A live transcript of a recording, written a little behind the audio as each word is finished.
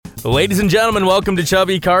Ladies and gentlemen, welcome to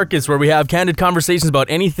Chubby Carcass, where we have candid conversations about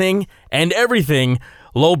anything and everything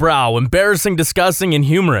lowbrow, embarrassing, disgusting, and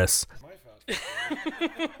humorous.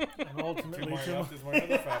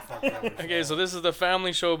 Okay, so this is the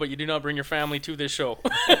family show, but you do not bring your family to this show.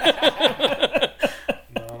 No,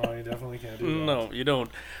 you definitely can't do that. No, you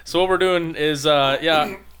don't. So what we're doing is,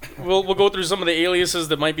 we'll go through some of the aliases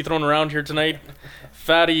that might be thrown around here tonight.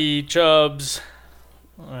 Fatty, Chubs,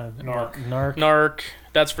 Nark.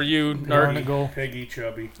 That's for you, Nark. Peggy,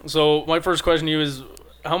 Chubby. So my first question to you is,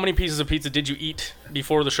 how many pieces of pizza did you eat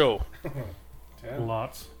before the show? 10.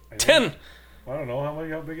 Lots. 10. I don't know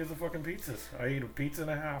how big is the fucking pizzas. I eat a pizza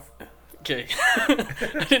and a half. Okay.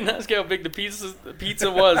 I didn't ask you how big the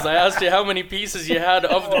pizza was. I asked you how many pieces you had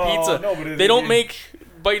of the pizza. No, but they don't make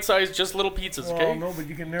bite-sized, just little pizzas, okay? Well, no, but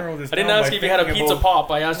you can narrow this I down. didn't ask you if you had a pizza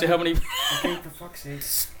pop. I asked you how many... Okay, for fuck's sake.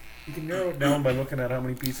 You can narrow it down by looking at how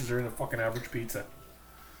many pieces are in a fucking average pizza.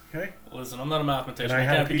 Okay? Listen, I'm not a mathematician. I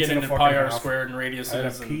can't be getting into pi r squared and radiuses. I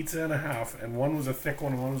had a pizza and a half, and one was a thick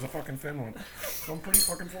one and one was a fucking thin one. So I'm pretty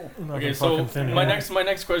fucking full. Okay, so my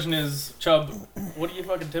next question is, Chub, what are you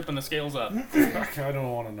fucking tipping the scales at? I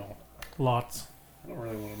don't want to know. Lots. I don't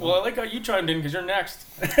really want to know. Well, I like how you chimed in because you're next.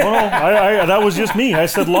 Oh, I that was just me. I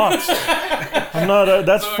said lots. I'm not.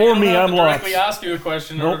 That's so for me. I'm lots. Directly ask you a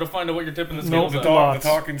question in order to find out what you're tipping the scales at. The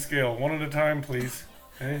talking scale, one at a time, please.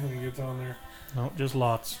 Anything gets on there. No, just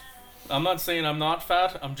lots. I'm not saying I'm not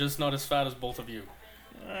fat. I'm just not as fat as both of you.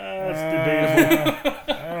 That's debatable.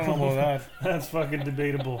 I don't know about that. That's fucking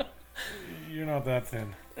debatable. You're not that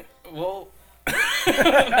thin. Well,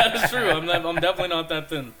 that is true. I'm definitely not that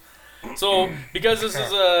thin. So, because this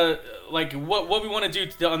is what we want to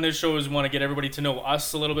do on this show is we want to get everybody to know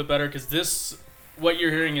us a little bit better, because what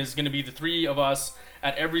you're hearing is going to be the three of us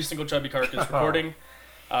at every single Chubby Carcass recording.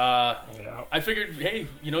 I figured, hey,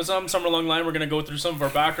 you know, somewhere along the line we're going to go through some of our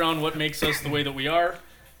background, what makes us the way that we are,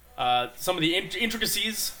 some of the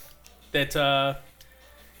intricacies that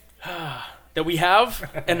that we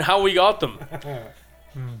have, and how we got them.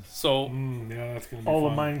 So, yeah, that's gonna be all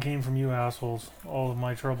fun. of mine came from you assholes. All of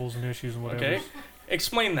my troubles and issues and whatever. Okay,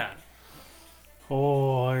 explain that.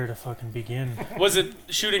 Oh, where to fucking begin? Was it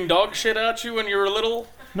shooting dog shit at you when you were little?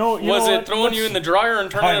 No, was it throwing you in the dryer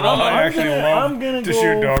and turning it on? I actually love to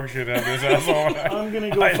shoot dog shit at this asshole. I'm gonna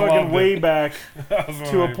go fucking way back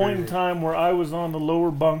to a point in time where I was on the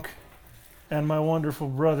lower bunk, and my wonderful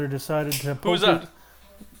brother decided to. Who's that?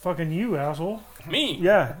 Fucking you, asshole. Me?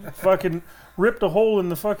 Yeah, fucking ripped a hole in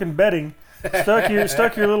the fucking bedding, stuck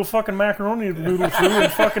your little fucking macaroni noodle through,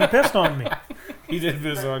 and fucking pissed on me. He did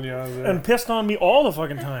piss on you, and pissed on me all the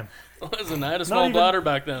fucking time. Listen, I had a small bladder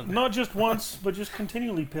back then. Not just once, but just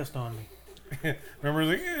continually pissed on me. Remember,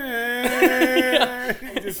 like,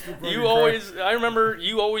 I remember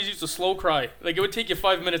you always used to slow cry. Like, it would take you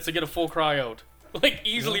 5 minutes to get a full cry out. Like,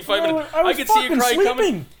 easily 5 minutes. I could see a cry sleeping.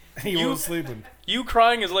 coming. He was sleeping. You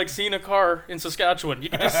crying is like seeing a car in Saskatchewan. You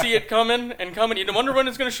can just see it coming and coming. You wonder when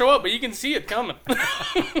it's going to show up, but you can see it coming.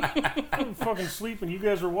 I'm fucking sleeping. You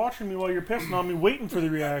guys are watching me while you're pissing on me, waiting for the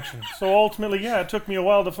reaction. So ultimately, yeah, it took me a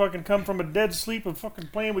while to fucking come from a dead sleep of fucking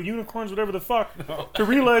playing with unicorns, whatever the fuck, to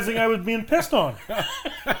realizing I was being pissed on.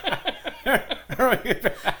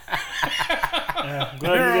 Yeah,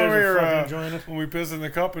 glad you guys are fucking enjoying it. When we pissed in the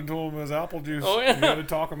cup and told him it was apple juice, we had to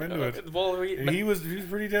talk him into it. Well, he was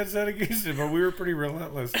pretty dead set against it, but we were pretty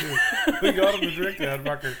relentless too. We got him to drink that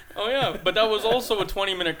fucker. Oh yeah, but that was also a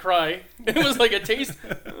 20-minute cry. It was like a taste,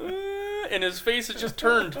 and his face had just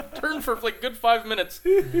turned for like a good 5 minutes,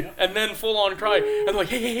 and then full on cry. And they're like,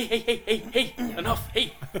 hey, enough,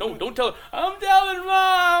 hey, no, don't tell her. I'm telling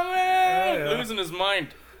Mom, man, losing his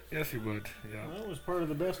mind. Yes, he would. Yeah. That was part of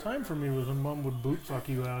the best time for me was when Mom would boot fuck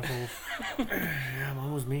you assholes. Yeah,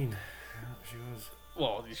 Mom was mean. Yeah, she was.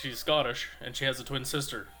 Well, she's Scottish and she has a twin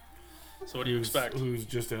sister. So what do you expect? Who's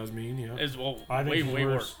just as mean? Yeah. Is I think way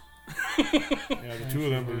worse. Yeah, the two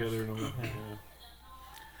of them together.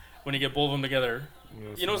 When you get both of them together,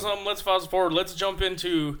 you know something? Let's fast forward. Let's jump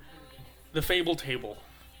into the Fable table.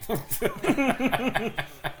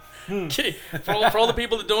 Okay, for all the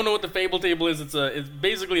people that don't know what the Fable table is, it's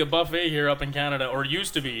basically a buffet here up in Canada, or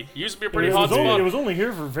used to be. It used to be a pretty hot spot. It was only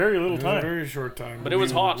here for very little time. A very short time. But it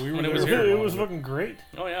was hot when it was here. It was fucking great.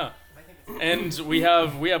 Oh yeah. And we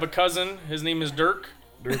have a cousin. His name is Dirk.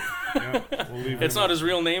 Dirk. Yeah, it's not his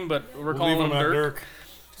real name, but we're calling him Dirk.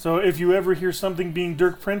 So if you ever hear something being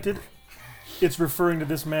Dirk printed, it's referring to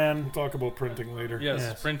this man. We'll talk about printing later.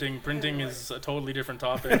 Yes. Printing is a totally different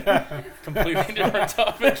topic. Completely different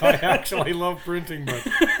topic. I actually love printing, but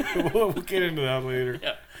we'll get into that later.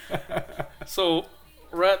 Yeah. So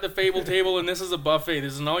we're at the Fable table, and this is a buffet.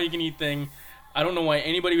 This is an all-you-can-eat thing. I don't know why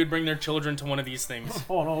anybody would bring their children to one of these things.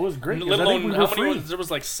 Oh no, it was great. 'cause Let I think alone we how were many? free. There was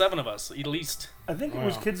like 7 of us at least. I think it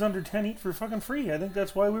was kids under 10 eat for fucking free. I think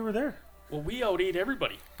that's why we were there. Well, we outate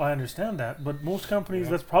everybody. I understand that, but most companies,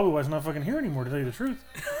 that's probably why it's not fucking here anymore, to tell you the truth.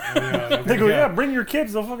 Yeah, They go, yeah, bring your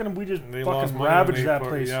kids. They'll fucking, we just they lost fucking money when ravage they that put-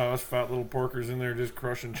 place. Yeah, us fat little porkers in there just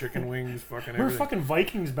crushing chicken wings, fucking We were everything. fucking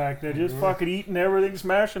Vikings back there, just fucking eating everything,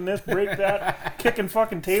 smashing this, break that, kicking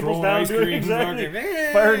fucking tables Throwing down, ice doing cream, exactly,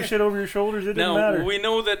 fucking, firing shit over your shoulders. It didn't Now matter. we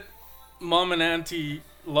know that Mom and Auntie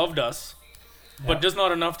loved us, but just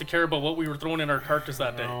not enough to care about what we were throwing in our carcass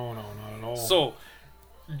that day. No, not at all. So,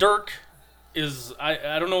 Dirk is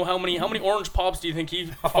I don't know how many orange pops do you think he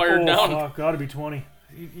fired down? Fuck, gotta be 20.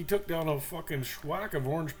 He took down a fucking schwack of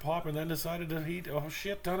orange pop and then decided to eat a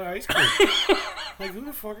shit ton of ice cream. Like, who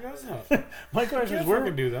the fuck does that? My question Can't is, where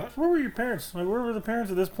fucking do that. were your parents? Like, where were the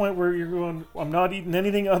parents at this point where you're going, I'm not eating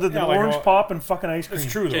anything other than Yeah, like, orange well, pop and fucking ice cream?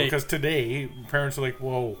 It's true though, Okay. because today parents are like,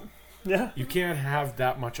 "Whoa, Yeah. you can't have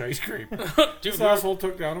that much ice cream." Dude, This asshole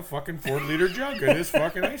took down a fucking 4-liter jug of this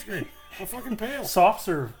fucking ice cream, a fucking pail. Soft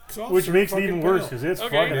serve, Soft which serve makes it fucking even worse pail. because it's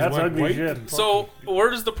Okay. fucking, It that's went ugly white shit. and so where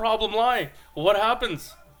does the problem lie? What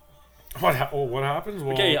happens? What happens?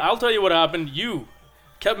 Well, Okay, I'll tell you what happened. You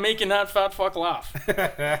kept making that fat fuck laugh,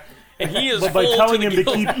 and he is But by full telling to him the to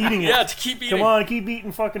gills. keep eating it. Yeah, to keep eating. Come on, keep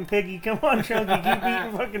eating fucking piggy. Come on, Chunky, keep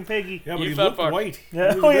eating fucking piggy. yeah, but you he fat looked fuck. white.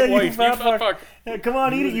 Yeah, He was a oh yeah, bit you white. You fat fat fuck. fuck. Yeah, come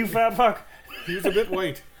on, eat it, you fat fuck. He was a bit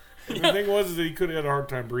white. The thing was is that he could have had a hard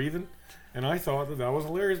time breathing, and I thought that was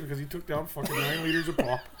hilarious because he took down fucking 9 liters of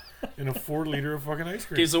pop and a 4-liter of fucking ice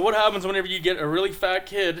cream. Okay, so what happens whenever you get a really fat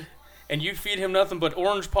kid and you feed him nothing but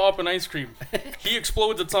orange pop and ice cream? He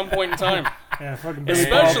explodes at some point in time. Yeah, fucking Billy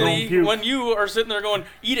Bob Especially don't puke. when you are sitting there going,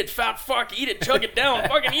 eat it, fat fuck, eat it, chug it down,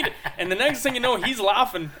 fucking eat it. And the next thing you know, he's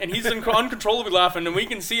laughing, and he's uncontrollably laughing, and we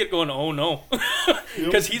can see it going, oh no.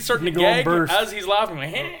 Because he's starting to He going gag burst. as he's laughing.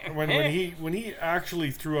 Like, when he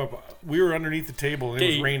actually threw up, we were underneath the table and it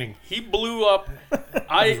was Okay, raining. He blew up. It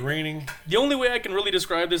was raining. The only way I can really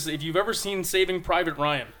describe this is if you've ever seen Saving Private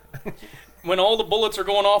Ryan. When all the bullets are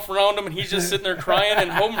going off around him and he's just sitting there crying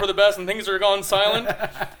and hoping for the best and things are gone silent.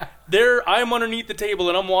 There, I'm underneath the table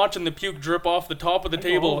and I'm watching the puke drip off the top of the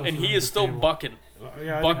table all and he underneath is the still table. bucking.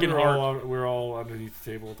 Yeah, I think Bucking we're all underneath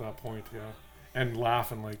the table at that point. Yeah, and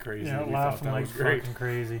laughing like crazy. Yeah, We laughing thought that like was great. fucking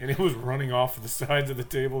crazy. And it was running off the sides of the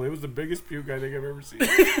table. It was the biggest puke I think I've ever seen.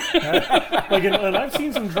 Like, and I've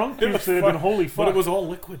seen some drunk It was pukes that have been fun, holy fuck. But it was all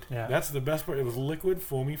liquid. Yeah. That's the best part. It was liquid,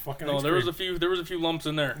 foamy fucking No, ice there was cream. a few lumps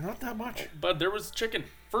in there. Not that much. But there was chicken.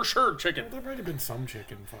 For sure, chicken. There might have been some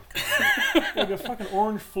chicken. Fuck. like a fucking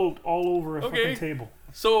orange float all over a Okay. fucking table.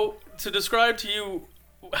 So, to describe to you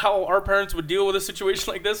how our parents would deal with a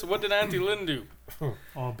situation like this, what did Auntie Lynn do?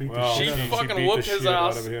 Oh, beat Well, the She shit out of him. beat fucking the whooped his shit out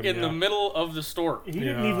ass of him, in the yeah. middle of the store. He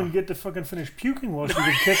didn't Yeah. even get to fucking finish puking while she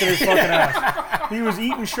was kicking his fucking ass. He was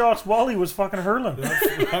eating shots while he was fucking hurling.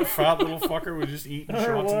 That fat little fucker was just eating I shots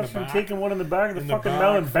in the watched him back. taking one in the back of the In the fucking back,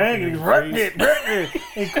 melon, bang, and he was fucking right it. And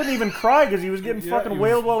he couldn't even cry because he was getting Yeah, fucking he was-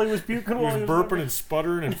 wailed while he was puking. He While was he burping and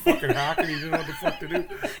sputtering and fucking hacking. He didn't know what the fuck to do.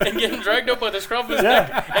 And getting dragged up by the scruff of his Yeah.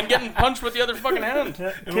 neck and getting punched with the other fucking hand.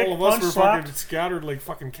 Yeah, And kick, all of us punch, were slapped. fucking scattered like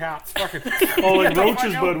fucking cats. Fucking. Oh, like Get the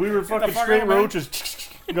roaches, fuck bud. out. We were Get the fucking fuck straight out, man. roaches.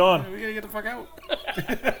 Gone. We gotta get the fuck out.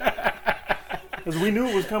 Because we knew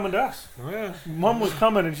it was coming to us. Oh, yeah. Mom was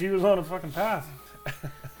coming and she was on a fucking path.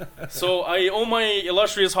 So I owe my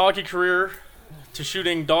illustrious hockey career to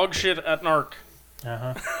shooting dog shit at Nark.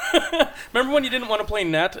 Uh-huh. Remember when you didn't want to play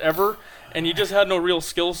net ever and you just had no real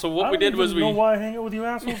skill? So what we did was I don't even know why I hang out with you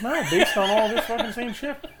assholes now, based on all this fucking same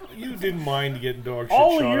shit. You didn't mind getting dog shit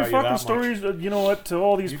All shot of your at you fucking that much. stories, you know what, to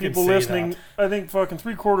all these You can people say listening, that. I think fucking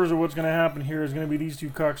 3/4 of what's going to happen here is going to be these two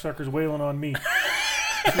cocksuckers wailing on me.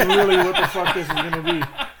 It's really what the fuck this is going to be.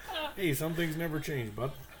 Hey, some things never change,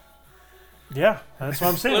 bud. Yeah, that's what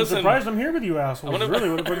I'm saying. Listen, I'm surprised I'm here with you assholes. I'm Is gonna- really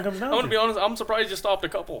what it fucking comes down I'm going to. to be honest, I'm surprised you stopped a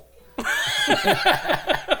couple.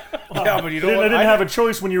 Yeah, but you I know what? didn't have a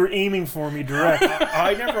choice when you were aiming for me direct.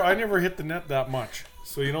 I never hit the net that much.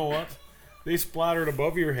 So you know what? They splattered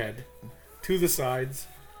above your head, to the sides,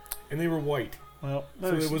 and they were white. Well,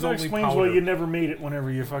 So that, it was that only explains powder. why you never made it whenever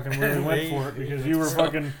you fucking really went for it, because you were So-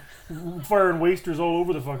 fucking firing wasters all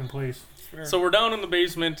over the fucking place. So we're down in the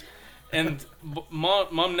basement, and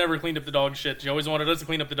mom never cleaned up the dog shit. She always wanted us to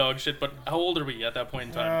clean up the dog shit, but how old are we at that point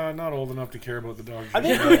in time? Not old enough to care about the dog shit. I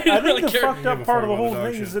think, Yeah. I think Really the care. fucked Give up a part fuck of the about whole the dog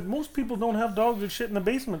thing shit. is that most people don't have dogs that shit in the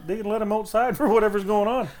basement. They let them outside for whatever's going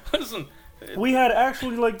on. Listen, We had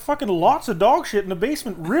actually like fucking lots of dog shit in the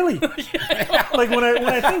basement. Really? Like when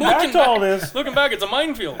I think back to all this, looking back, it's a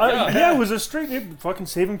minefield. Yeah. yeah, it was a straight fucking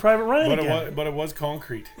Saving Private Ryan But again. it was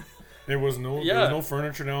concrete. There was no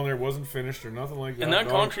furniture down there. It wasn't finished or nothing like that. And that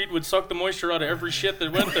concrete would suck the moisture out of every shit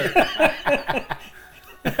that went there.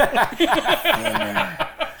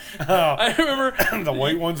 I remember the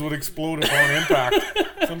white ones would explode upon impact.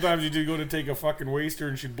 Sometimes you do go to take a fucking waster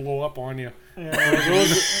and she'd blow up on you. Yeah,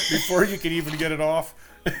 before you could even get it off.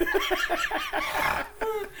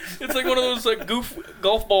 It's like one of those like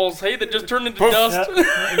golf balls, hey, that just turned into dust.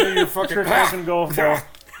 Yeah. And then you're fucking golf ball.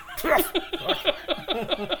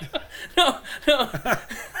 No.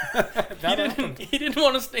 He didn't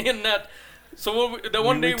want to stay in net. So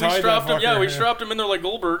one day we strapped him. Yeah, we strapped him in there like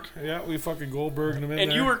Goldberg. Yeah, we fucking Goldberged him in there.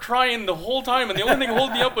 And you were crying the whole time, and the only thing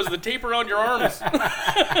holding you up was the tape around your arms.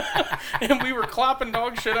 And we were clapping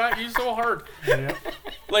dog shit at you so hard. Yeah.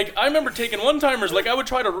 Like, I remember taking one-timers. Like, I would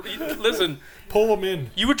try to listen. Pull them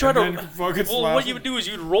in. You would try to. Fucking well, what you would do is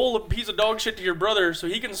you'd roll a piece of dog shit to your brother so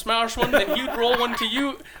he can smash one, and he'd roll one to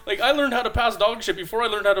you. Like, I learned how to pass dog shit before I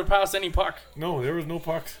learned how to pass any puck. No, there was no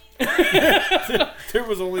pucks. There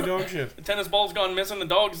was only dog shit. The tennis ball's gone missing. The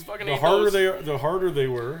dogs fucking ate the harder they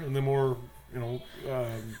were, and the more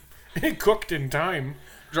cooked in time.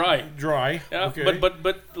 Dry. Yeah. Okay. But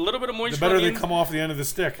a little bit of moisture. The better they come off the end of the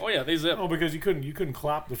stick. Oh yeah, they zip. Oh, because you couldn't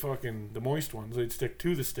clap the moist ones. They'd stick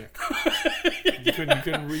to the stick. You couldn't.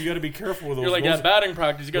 You got to be careful with those. You're like at batting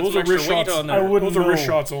practice. You got some extra weight on there. Those are wrist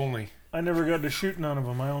shots only. I never got to shoot none of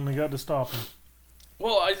them. I only got to stop them.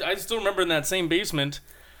 Well, I still remember in that same basement.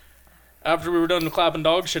 After we were done clapping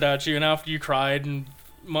dog shit at you, and after you cried, and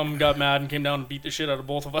Mom got mad and came down and beat the shit out of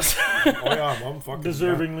both of us. Oh yeah, Mom fucking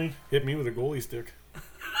deservingly hit me with a goalie stick.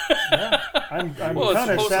 Yeah, I'm kind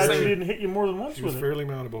of sad she didn't hit you more than once with it. She was fairly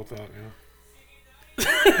mad about that.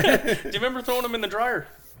 Yeah. Do you remember throwing him in the dryer?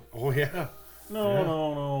 Oh yeah. No,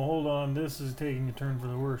 hold on. This is taking a turn for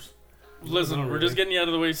the worse. Listen, we're just getting you out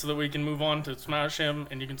of the way so that we can move on to smash him,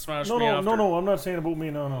 and you can smash me after. No, I'm not saying about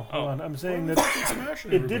me. No. Hold on. I'm saying that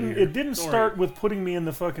it didn't start with putting me in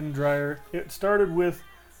the fucking dryer. It started with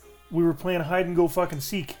we were playing hide and go fucking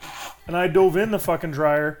seek, and I dove in the fucking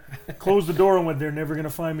dryer, closed the door, and went, "They're never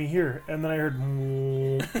gonna find me here." And then I heard,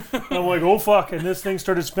 and I'm like, "Oh fuck!" And this thing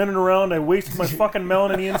started spinning around. I wasted my fucking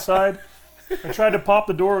melon on the inside. I tried to pop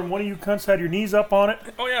the door, and one of you cunts had your knees up on it.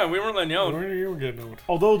 Oh yeah, we weren't letting you out. You were getting out.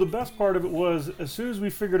 Although the best part of it was, as soon as we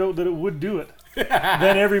figured out that it would do it,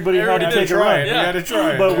 then everybody had to take a run. Yeah. We had to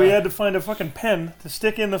try. But we had to find a fucking pen to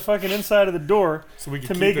stick in the fucking inside of the door so we could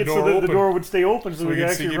to make it so that the door would stay open, so we could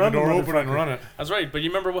actually run the door open and run it. That's right. But you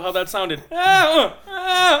remember how that sounded? It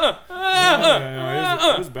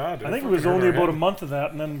was bad. I think it was only about a month of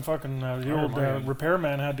that, and then fucking the old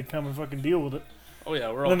repairman had to come and fucking deal with it. Oh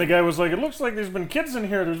yeah, and then the guy was like, "It looks like there's been kids in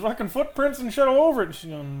here. There's fucking footprints and shit all over it." And she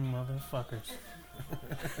goes, "Motherfuckers."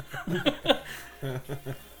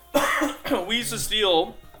 We used to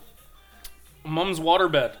steal Mom's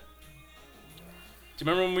waterbed. Do you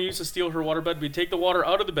remember when we used to steal her waterbed? We'd take the water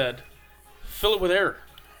out of the bed, fill it with air,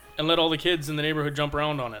 and let all the kids in the neighborhood jump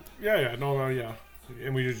around on it. Yeah.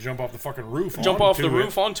 And we just jump off the fucking roof.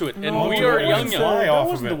 Roof onto it. And we are young. That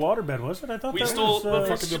wasn't the waterbed, was it? I thought we that stole.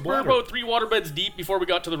 was... We're about 3 waterbeds deep before we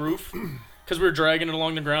got to the roof. Because we were dragging it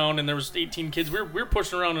along the ground, and there was 18 kids. We were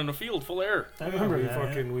pushing around in a field full of air. I remember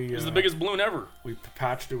that. It was the biggest balloon ever. We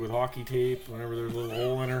patched it with hockey tape whenever there was a little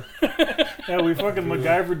hole in her. Yeah, we fucking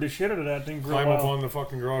MacGyvered the shit out of that thing for a while. Climb up on the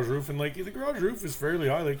fucking garage roof, and like the garage roof is fairly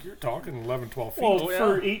high. Like you're talking 11, 12 feet. Well,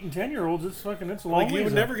 for 8 and 10-year-olds, it's a long ways. You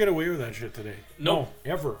would never get away with that shit today. No,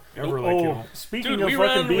 ever. Speaking of we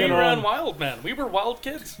ran wild, man. We were wild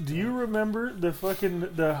kids. Do you remember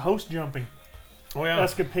the house jumping? Oh yeah.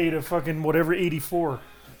 Escapade of fucking whatever 84,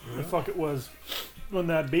 the fuck it was, when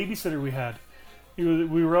that babysitter we had.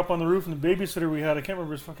 We were up on the roof, and the babysitter we had, I can't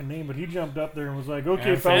remember his fucking name, but he jumped up there and was like,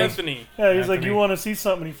 "Okay, fellas." Anthony. Yeah, he's like, "You want to see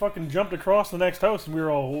something?" He fucking jumped across the next house, and we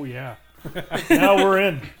were all, "Oh yeah." Now we're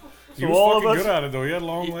in. So he was all fucking of us, good at it though. He had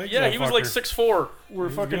long legs. Yeah, he was like 6'4".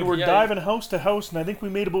 We're diving house to house, and I think we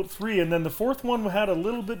made about 3, and then the fourth one had a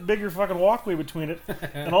little bit bigger fucking walkway between it,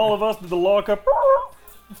 and all of us did the lock up.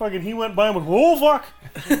 Fucking, he went by and went, "Oh fuck!"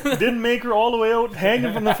 Didn't make her all the way out,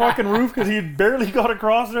 hanging from the fucking roof because he barely got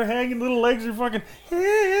across there, hanging. Little legs are fucking.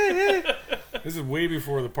 This is way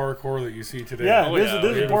before the parkour that you see today. Yeah, this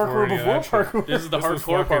is parkour before parkour. This is the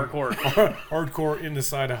hardcore parkour. Hardcore in the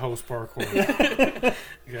side of house parkour.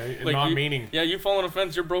 Okay, and like not meaning. Yeah, you fall on a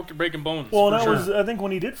fence, you're breaking bones. Well, that was, I think,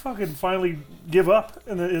 when he did fucking finally give up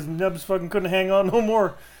and his nubs fucking couldn't hang on no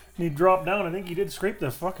more. And he dropped down. I think he did scrape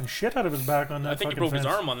the fucking shit out of his back on that. I think he broke fence.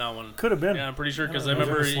 his arm on that one. Could have been. Yeah, I'm pretty sure because I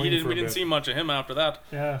remember we didn't see much of him after that.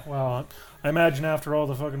 Yeah, well, I imagine after all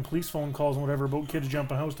the fucking police phone calls and whatever about kids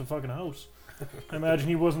jumping house to fucking house. I imagine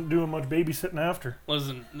he wasn't doing much babysitting after.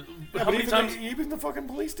 Listen, Yeah, how many times? Even the fucking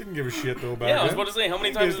police didn't give a shit though. Back Yeah, I was then. about to say, how many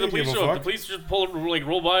They times did the didn't give police a show up? fuck. The police just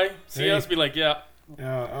roll by, see Hey. us, be like, yeah.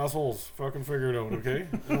 Yeah, assholes, fucking figure it out, okay?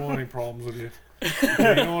 I don't want any problems with you. You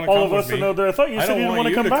don't wanna All come of us with me. are out there. I thought you I said you don't didn't want want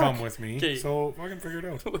you to to come back. come with me, Okay. so fucking figure it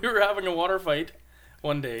out. We were having a water fight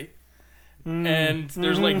one day, Mm. and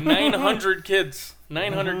there's like 900 kids.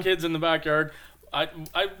 900 kids in the backyard. I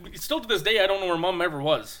still to this day, I don't know where Mom ever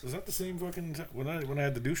was. Is that the same fucking when I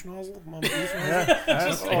had the douche nozzle? Mom's douche nozzle? Yeah,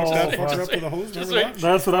 that's, That fucked fuck. up to the hose. Just Remember like- that?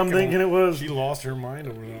 That's what I'm thinking it was. She lost her mind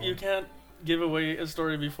over that. You can't give away a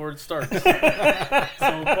story before it starts. So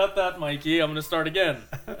cut that, Mikey. I'm gonna start again.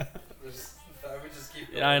 I would just keep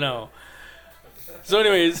Yeah, I know. So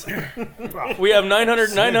anyways, we have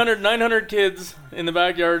 900 kids in the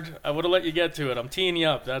backyard. I would have let you get to it. I'm teeing you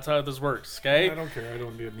up. That's how this works, I okay? don't care. I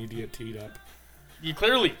don't need to get teed up. You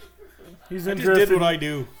clearly. He's I just interested. did what I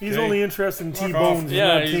do. He's okay? only interested in Fuck T-bones. off. Yeah,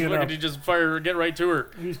 not he's teeing looking up. to just get right to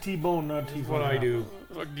her. He's T-bone, not That's T-bone. what I do.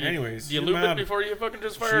 Fuck, do Anyways, do you she's lube it mad. before you fucking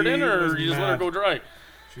just fire it in, She or was you just let her mad. go dry?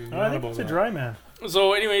 She was I mad think about it's a that. dry man.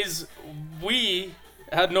 So anyways, we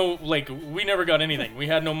had no, we never got anything. We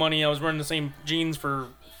had no money. I was wearing the same jeans for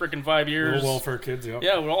freaking 5 years. Little welfare kids, yep.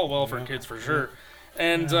 Yeah, we're all welfare Yeah. kids for sure.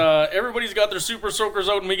 And everybody's got their super soakers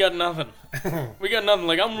out, and we got nothing. We got nothing.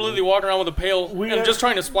 Like, I'm literally walking around with a pail and just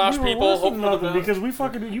trying to splash we were people. worse than Hoping for the nothing best.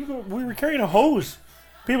 because we were carrying a hose.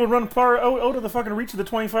 People would run out of the fucking reach of the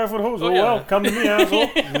 25-foot hose. Oh, Oh, yeah. well, come to me, asshole.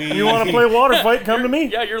 We, You want to play water fight? Come to me.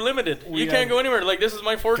 Yeah, you're limited. We You can't had- go anywhere. Like, this is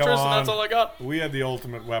my fortress, Come and that's on. all I got. We had the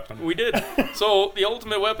ultimate weapon. We did. So the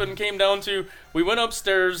ultimate weapon came down to, we went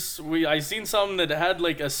upstairs. I seen something that had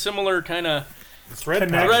like a similar kind of The thread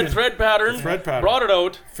Connection. pattern thread pattern. Thread pattern. Brought it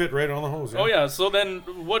out. fit right on the hose. Oh yeah. So then,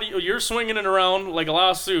 you're swinging it around like a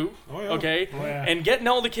lasso. Oh, yeah. Okay. Oh, yeah. And getting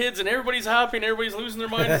all the kids, and everybody's happy, and everybody's losing their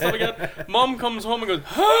mind and stuff like that. Mom comes home and goes,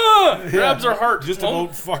 "Ha!" Grabs her heart. Just Al-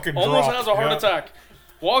 about fucking almost dropped. has a heart Yeah. attack.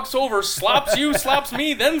 Walks over, slaps you, slaps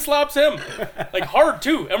me, then slaps him, like hard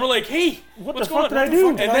too. And we're like, "Hey, What what's the fuck going did I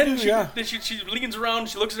on?" do? And I then, do? Yeah. she leans around,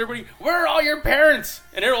 she looks at everybody. Where are all your parents?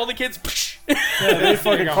 And all the kids, Yeah, they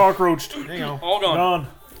fucking go. cockroached. There you go. all gone. Gone.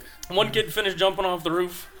 One kid finished jumping off the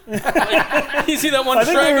roof. Like, you see that one I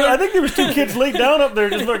straggler? think there was two kids laid down up there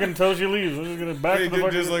just looking until she leaves. I'm just gonna back They to the did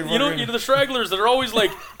fucking. just like You know, fucking- the stragglers that are always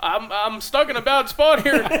like, I'm stuck in a bad spot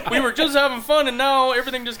here. We were just having fun, and now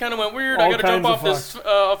everything just kind of went weird. I All gotta jump kinds off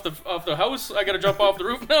of this off the house. I gotta jump off the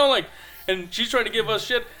roof now. Like, and she's trying to give us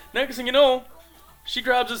shit. Next thing you know, she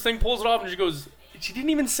grabs this thing, pulls it off, and she goes. She didn't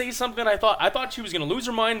even say something. I thought she was gonna lose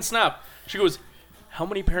her mind and snap. She goes, "How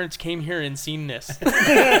many parents came here and seen this?"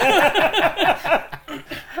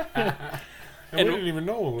 And we didn't even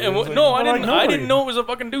know. It And was like- no, I like didn't. I nobody. didn't know it was a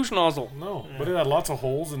fucking douche nozzle. No, but it had lots of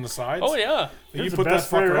holes in the sides. Oh yeah. You It's the put that best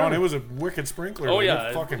spray fucker on, around. it was a wicked sprinkler. Oh Like, yeah.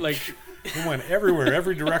 it fucking, Like, it went everywhere,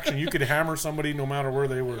 every direction. You could hammer somebody no matter where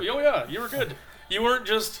they were. oh yeah, you were good. You weren't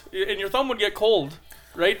just, and your thumb would get cold,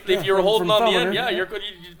 right? Yeah, If you were from holding on the thumbing end, it, yeah, yeah. you're good.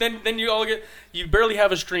 Then you all get, you barely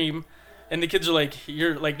have a stream, and the kids are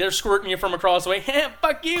like, they're squirting you from across the way.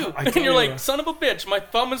 Fuck you! I And tell you're you like, what. son of a bitch, my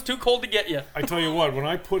thumb is too cold to get you. I tell you what, when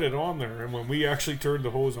I put it on there and when we actually turned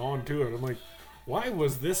the hose on to it, I'm like, why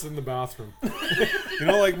was this in the bathroom? You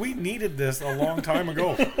know, like we needed this a long time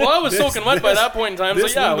ago. Well, I was This- soaking wet by this- that point in time, so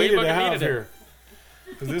This yeah, we we needed to fucking have needed it. here.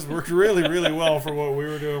 Because this worked really, really well for what we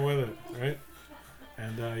were doing with it, right?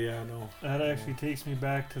 And yeah, no. That actually takes me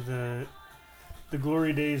back to the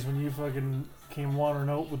glory days when you fucking came wandering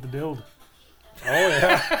out with the dild. Oh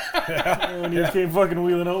yeah, When you came fucking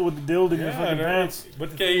wheeling out with the dild in your yeah. fucking no, pants. But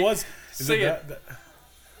the Okay, thing was, is say that it.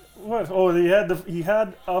 What? Oh, he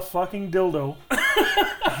had a fucking dildo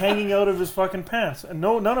hanging out of his fucking pants, and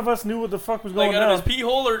none of us knew what the fuck was going Like out down. of his pee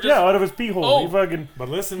hole or just. Yeah, out of his pee hole. Oh. He fucking But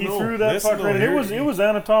listen, he no, threw that listen, fuck no, right in. here- It was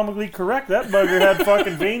anatomically correct. That bugger had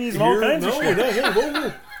fucking veinies and all Here- kinds no, of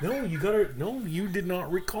shit. no, you gotta. No, you did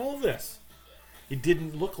not recall this. It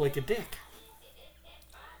didn't look like a dick.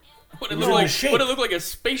 Would it It look was in like? the shape. Would it look like a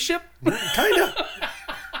spaceship?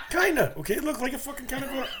 Kinda. Okay, it looked like a fucking kind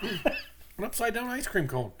of an upside down ice cream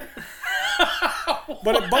cone.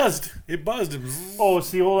 But it buzzed. It buzzed. It was- Oh,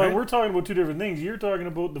 see, hold on. Right? We're talking about two different things. You're talking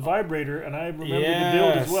about the vibrator, and I remember the Yes.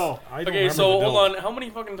 dild as well. I don't Okay, remember so the hold dildo. on. How many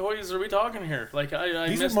fucking toys are we talking here? Like I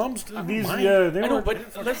These missed. are mom's. These, mine. yeah, they I know, were.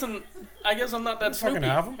 but listen, I guess I'm not that fucking snoopy.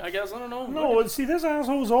 have 'em. I guess I don't know. No, see, this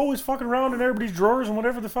asshole was always fucking around in everybody's drawers and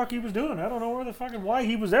whatever the fuck he was doing. I don't know where the fucking why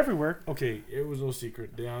he was everywhere. Okay, it was no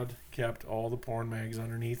secret. Dad kept all the porn mags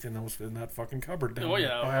underneath in that fucking cupboard down Oh, there.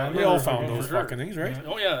 yeah, And well, we all yeah, found for those sure. fucking things, right?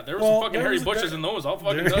 Oh yeah, there was Well, some fucking there hairy was- bushes in those. I'll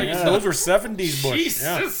fucking There- tell you. Yeah. Those were 70s bush.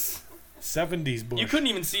 Yeah, Jesus, 70s bush. you couldn't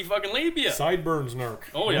even see fucking labia. Sideburns, Nark.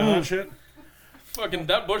 Oh, Remember yeah. that shit. fucking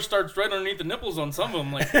that bush starts right underneath the nipples on some of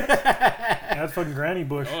them. Like, That's fucking granny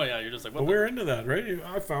bush. oh yeah, you're just like, what But the? we're into that, right?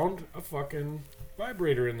 I found a fucking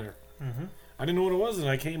vibrator in there. Mm-hmm. I didn't know what it was, and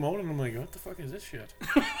I came out and I'm like, what the fuck is this shit?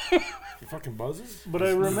 It fucking buzzes. But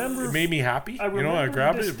I remember. It made me happy. I remember I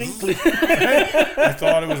grabbed distinctly. it. I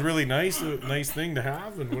thought it was really nice, a nice thing to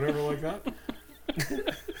have, and whatever like that.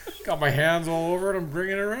 Got my hands all over it. I'm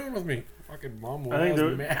bringing it around with me. Fucking mom was I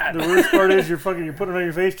think mad. the worst part is you're putting it on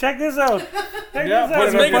your face. Check this out. Check Yeah, this out. put it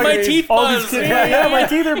It's on making my face. teeth All these buzz. kids, yeah, my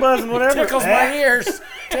teeth are buzzing. Whatever. Tickles my ears.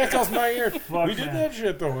 Tickles my ears. Fuck, We did man. that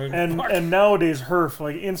shit though. And nowadays, herf,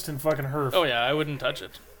 like instant fucking herf. Oh yeah, I wouldn't touch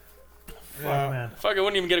it. Fuck, man. Fuck, I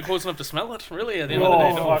wouldn't even get it close enough to smell it. Really, at the end Oh, of the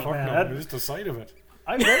day, no. fuck, man. no. That- Just the sight of it.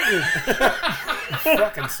 I bet you,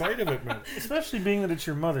 Fucking sight of it, man. especially being that it's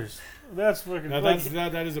your mother's. That's fucking. Now, like,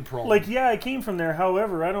 that is a problem. like, yeah, I came from there.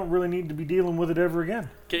 However, I don't really need to be dealing with it ever again.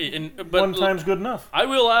 Okay, and but One time's good enough. I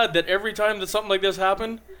will add that every time that something like this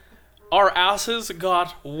happened, our asses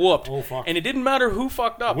got whooped, Oh fuck. and it didn't matter who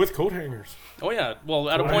fucked up. With coat hangers. Oh yeah, well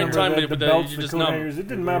at a I point in remember time, the, but belts, you the just coat numb. hangers. It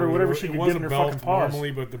didn't matter whatever she It could was get in a her belt fucking paws.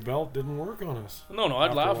 normally, but the belt didn't work on us. No, I'd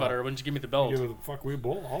After a laugh while. at her when she give me the belt. Yeah, fuck, we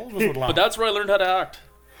both, all of us would laugh. But that's where I learned how to act.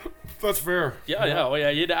 That's fair. Yeah, yeah, oh yeah.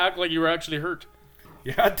 You had to act like you were actually hurt.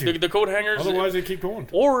 You had to. The coat hangers, Otherwise, they keep going.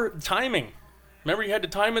 or timing. Remember, you had to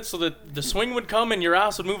time it so that the swing would come and your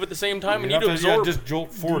ass would move at the same time, and You you'd have to, absorb. just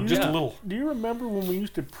jolt forward just Yeah. a little. Do you remember when we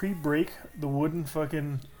used to pre-break the wooden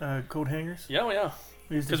fucking coat hangers? Yeah, well, yeah.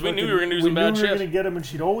 Because 'Cause we knew we were gonna do some bad We knew we shit. were gonna get them, and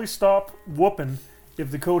she'd always stop whooping if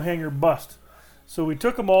the coat hanger bust. So we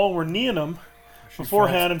took them all, and we're kneeing them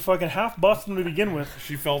beforehand, and fucking half busted them to begin with.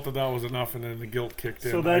 She felt that was enough, and then the guilt kicked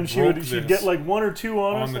in. So I then broke she'd this. get like one or two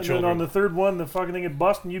on us, the and children. then on the third one, the fucking thing would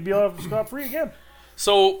bust, and you'd be off scot free again.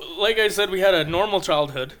 So, like I said, we had a normal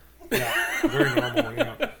childhood. Yeah, very normal.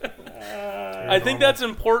 Yeah. I think that's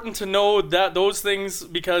important to know that those things,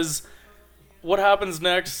 because what happens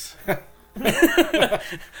next?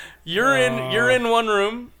 you're in one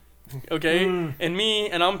room, okay, and me,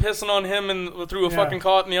 and I'm pissing on him and through a Yeah. fucking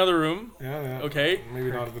cot in the other room. Yeah. Okay.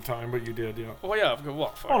 Maybe not at the time, but you did. Yeah. Oh yeah, well,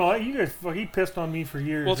 fuck. Oh no, you guys, he pissed on me for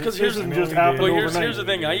years. Well, it's 'cause It here's- didn't I just know he happen did. Well, overnight. here's the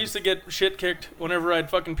thing. I used to get shit kicked whenever I'd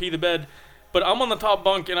fucking pee the bed, but I'm on the top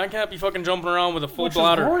bunk and I can't be fucking jumping around with a full Which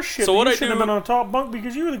bladder. is horseshit. So what you I should have been do, on the top bunk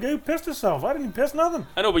because you were the guy who pissed himself. I didn't piss nothing.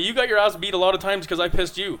 I know, but you got your ass beat a lot of times because I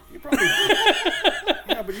pissed you. You probably.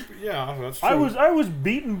 Yeah, that's true. I was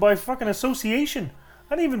beaten by fucking association.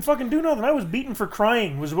 I didn't even fucking do nothing. I was beaten for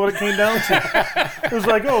crying. Was what it came down to. It was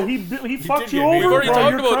like, oh, he fucked did you get over. beat. We've already Oh,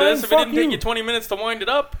 talked you're about crying? this. If it Fuck didn't take you 20 minutes to wind it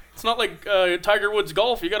up, it's not like Tiger Woods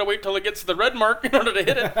golf. You got to wait till it gets to the red mark in order to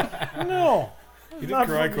hit it. No. You did Not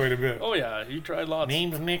cry fucking- quite a bit. Oh yeah, you tried lots.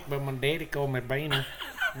 Name's Nick, but my daddy called me Bainer.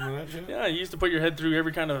 Remember that shit? Yeah, you used to put your head through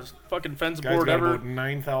every kind of fucking fence Guy's board got ever. about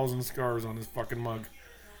 9,000 scars on his fucking mug.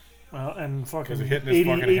 Well, and fucking 'Cause it hit in his 80,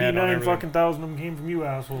 fucking head on 89 everything. fucking thousand of them came from you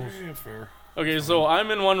assholes. Yeah, it's fair. Okay, so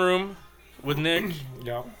I'm in one room with Nick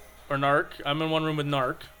Yeah. or Nark. I'm in one room with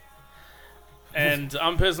Nark, and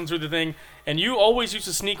I'm pissing through the thing. And you always used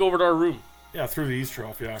to sneak over to our room. Yeah, through the east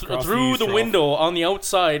trough, yeah. across Through east the trough. window on the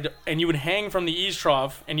outside, and you would hang from the eaves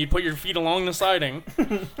trough, and you'd put your feet along the siding,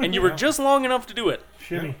 and you were just long enough to do it.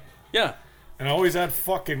 Shimmy. Yeah. And I always had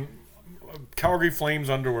fucking Calgary Flames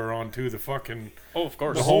underwear on, too. The fucking... Oh, of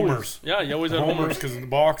course. The Homers. Yeah, you always The had Homers, Homers. because the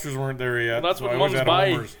boxers weren't there yet. Well, that's so what I always mums had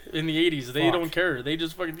buy Homers. in the 80s. They Fuck. don't care. They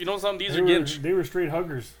just fucking... You know something? These They are were, ginch. they were straight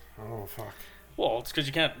huggers. Oh, fuck. Well, it's because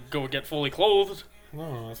you can't go get fully clothed.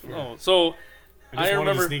 No, that's fair. Oh, so... I just wanted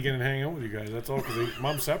remember- to sneak in and hang out with you guys. That's all, because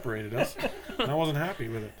Mom separated us. And I wasn't happy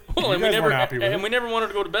with it. Well, you and guys we never weren't happy with and it. we never wanted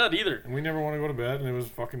to go to bed either. And we never want to go to bed, and it was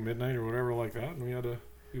fucking midnight or whatever like that, and we had to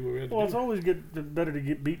do what we had to Well, it's do. always better to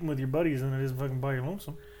get beaten with your buddies than it is fucking by your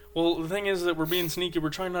lonesome. Well, the thing is that we're being sneaky. We're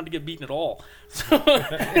trying not to get beaten at all.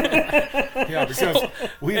 Yeah, because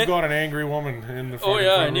we've got an angry woman in the Oh fucking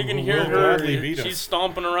yeah, front and you room can who hear will her. gladly beat us. She's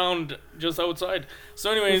stomping around just outside. So,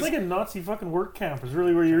 It anyways, was like a Nazi fucking work camp. It's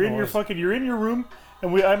really where you're in It your was. fucking, you're in your room,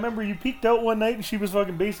 and I remember you peeked out one night, and she was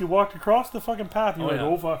fucking basically walked across the fucking path. And you're Oh,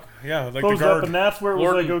 like, yeah. oh fuck, Yeah, like the closed up, guard. and that's where it was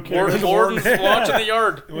Warden, like, okay, Warden's Warden. watching the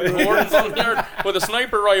yard. Warden's on the yard with a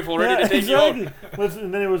sniper rifle ready to take you out.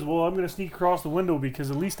 And then it was, well, I'm gonna sneak across the window because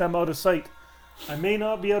at least I'm out of sight. I may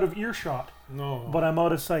not be out of earshot, No. but I'm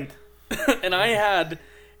out of sight. And I had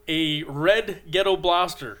a red ghetto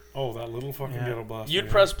blaster. Oh, that little fucking Yeah. ghetto blaster. You'd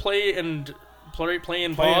yeah. press play and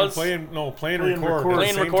pause. Play and Play and record. record. Play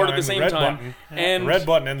and record at the same red time. Button, And the red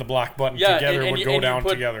button and the black button yeah, together and would you- go and you down put-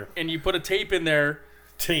 together. And you put a tape in there.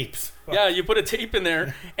 Tapes. Yeah, you put a tape in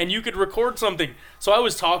there, and you could record something. So I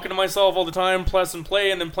was talking to myself all the time, press and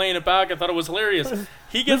play, and then playing it back. I thought it was hilarious.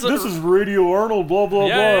 He gets This is Radio Arnold, blah blah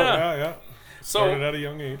Yeah, blah. yeah. Yeah, yeah. Started at a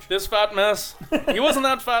young age. This fat mess, he wasn't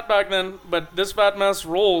that fat back then, but this fat mess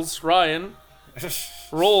Ryan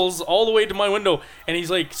rolls all the way to my window, and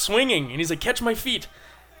he's like swinging, and he's like, catch my feet.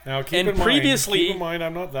 Now keep in mind,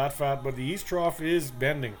 I'm not that fat, but the east trough is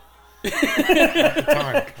bending. At the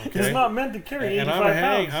time, okay? It's not meant to carry 85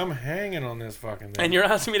 pounds. I'm hanging on this fucking thing. And you're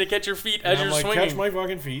asking me to catch your feet as you're swinging. Catch my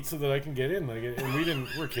fucking feet so that I can get in. And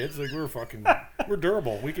we're kids, we're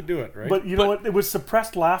durable. We could do it, right? But you know what? It was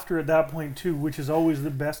suppressed laughter at that point too, which is always the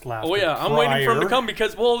best laughter. Oh yeah, I'm waiting for him to come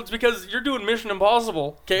it's because you're doing Mission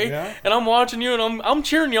Impossible, okay? Yeah. And I'm watching you, and I'm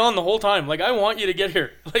cheering you on the whole time. Like, I want you to get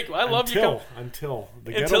here. Like, I love you. Until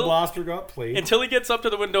the ghetto blaster got played. Until he gets up to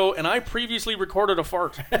the window, and I previously recorded a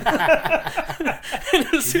fart. He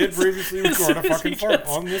did previously record a fucking fart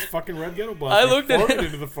on this fucking red ghetto blaster. I looked at him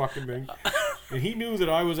into the fucking thing, and he knew that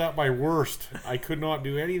I was at my worst. I could not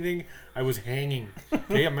do anything. I was hanging.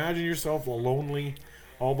 Okay, imagine yourself lonely,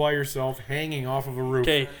 all by yourself, hanging off of a roof.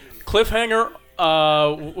 Okay, cliffhanger.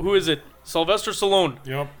 Who is it? Sylvester Stallone.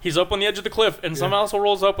 Yep. He's up on the edge of the cliff, and some asshole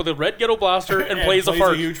rolls up with a red ghetto blaster and plays a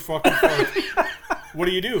fart. A huge fucking fart. What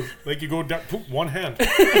do? You go down, poop, one hand.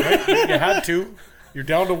 Right? You had two. You're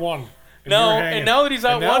down to one. And now that he's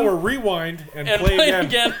at now one, we're rewind and play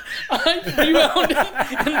again. I rewound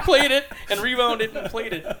it and played it, and rewound it and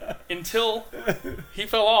played it until he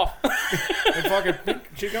fell off. And fucking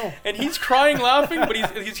Chico. And he's crying, laughing, but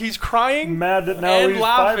he's crying, mad that now and he's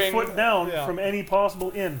laughing. 5 foot down from any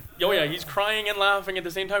possible in. Oh yeah, he's crying and laughing at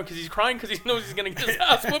the same time because he's crying because he knows he's gonna get his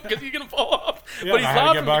ass whooped because he's gonna fall off. Yeah, but he's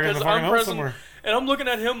laughing because I'm present, somewhere. and I'm looking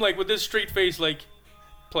at him like with this straight face, like.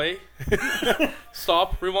 Play.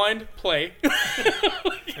 Stop. Rewind. Play.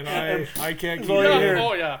 And I can't keep it.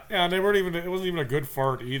 Oh yeah. Yeah, and they weren't even. It wasn't even a good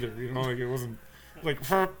fart either. You know, like it wasn't like.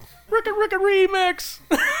 Ricka remix.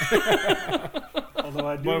 Although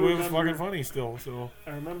I do. But it was remember, fucking funny still. So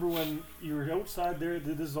I remember when you were outside there.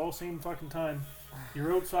 This is all same fucking time. You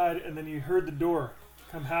were outside, and then you heard the door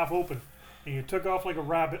come half open, and you took off like a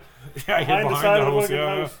rabbit. Yeah, behind the side of the fucking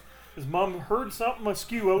yeah. house. His mom heard something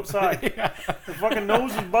askew outside. Her fucking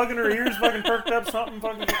nose was bugging, her ears fucking perked up, something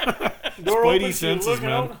fucking. Door Spidey open, senses, looking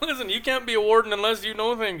man. out. Listen, you can't be a warden unless you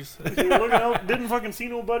know things. She was looking out, didn't fucking see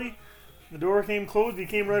nobody. The door came closed, he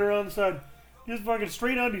came right around the side. Just fucking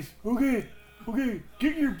straight undies. Okay,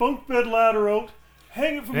 get your bunk bed ladder out.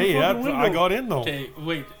 Hang it from the fucking window. I got in though. Okay,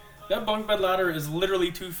 wait. That bunk bed ladder is literally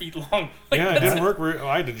 2 feet long. Like, yeah, it didn't work.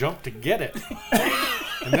 I had to jump to get it.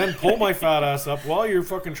 And then pull my fat ass up while you're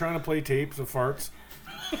fucking trying to play tapes of farts.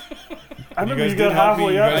 I remember you got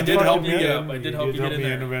halfway up. I did help you get get in. up. I did help you get in me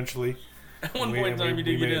there. in eventually. At one point in time, you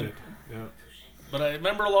did get in. Yeah. But I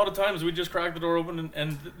remember a lot of times we'd just crack the door open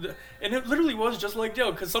and it literally was just like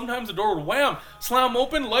jail because sometimes the door would wham, slam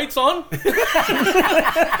open, lights on, and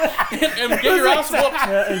get your ass whooped.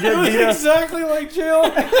 Yeah, and It was exactly like jail.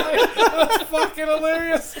 That's fucking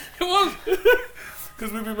hilarious. It was.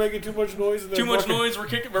 Because we'd be making too much noise. Too much noise. We're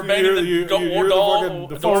banging the door.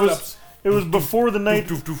 It was before the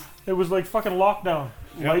night. It was like fucking lockdown.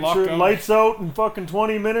 Yeah, lights out in fucking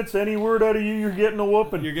 20 minutes. Any word out of you, you're getting a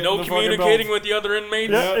whooping. No communicating with the other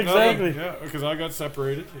inmates. Yeah, exactly. Yeah, because I got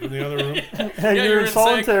separated in the other room. And you're in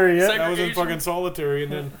solitary, I was in fucking solitary,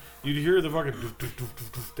 and then you'd hear the fucking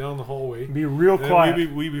down the hallway. Be real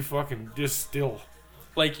quiet. We'd be fucking just still.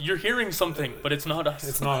 Like, you're hearing something, but it's not us.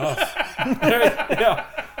 It's not us. Yeah.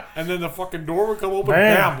 And then the fucking door would come open,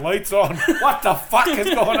 bam, lights on. What the fuck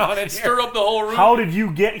is going on in here? Stir up the whole room. How did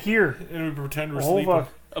you get here? And we pretend we're sleeping. Fuck.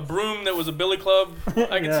 A broom that was a billy club.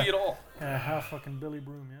 I can see it all. Yeah, half fucking Billy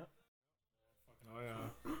Broom, yeah.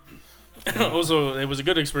 Also, it was a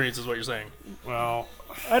good experience, is what you're saying. Well,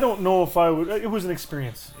 I don't know if I would. It was an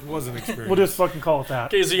experience. it was an experience. We'll just fucking call it that.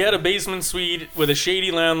 Okay, so you had a basement suite with a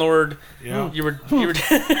shady landlord. Yeah. You were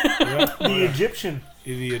Yeah. The Egyptian.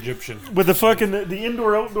 The Egyptian. With the fucking the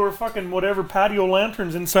indoor outdoor fucking whatever patio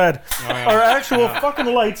lanterns inside. Oh, yeah. Our actual fucking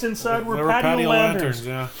lights inside were patio lanterns.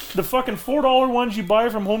 Yeah. The fucking $4 ones you buy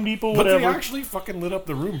from Home Depot, But whatever. they actually fucking lit up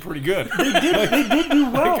the room pretty good. They did do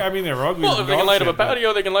well. I mean, they're ugly. Well, if they can light up a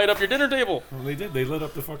patio, they can light up your dinner table. Well, they did. They lit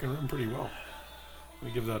up the fucking room pretty well. We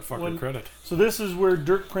give that fucking credit. So this is where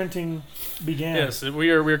dirt printing began. Yes, we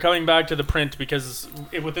are coming back to the print because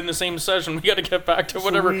within the same session we got to get back to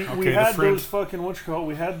whatever. So we had those fucking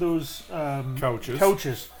we had those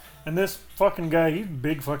couches, and this fucking guy, he's a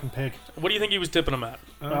big fucking pig. What do you think he was tipping them at?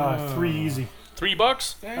 3 easy.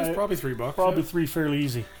 $3? Yeah, it's probably $3. Probably 3 fairly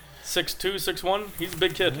easy. 6'2", 6'1". He's a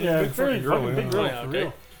big kid. Yeah, big very fucking big girl, girl. yeah, For okay.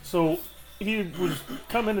 real. So he was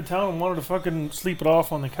come into town and wanted to fucking sleep it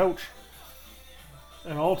off on the couch.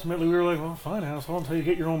 And ultimately, we were like, well, fine, asshole, until you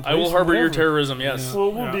get your own place. I will harbor your whatever. terrorism, yes.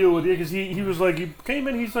 Well, we'll deal with you, because he was like, he came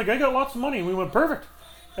in, he's like, I got lots of money, and we went, perfect.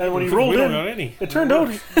 And when he rolled we don't in, got any. it turned out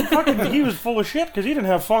he was full of shit, because he didn't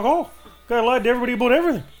have fuck all. Guy lied to everybody about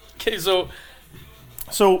everything. Okay, so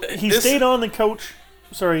he stayed on the couch.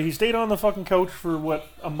 Sorry, he stayed on the fucking couch for what,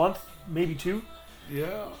 a month, maybe 2.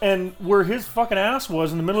 Yeah. And where his fucking ass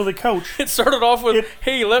was in the middle of the couch. it started off with,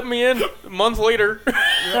 hey, let me in. A month later.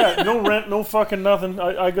 Yeah, no rent, no fucking nothing.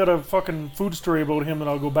 I got a fucking food story about him that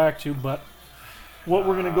I'll go back to, but what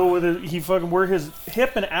we're gonna go with is he fucking where his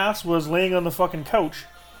hip and ass was laying on the fucking couch,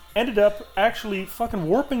 ended up actually fucking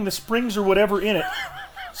warping the springs or whatever in it.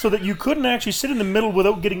 So that you couldn't actually sit in the middle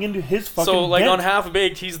without getting into his fucking So, like, dent. on Half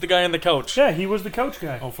Baked, he's the guy on the couch. Yeah, he was the couch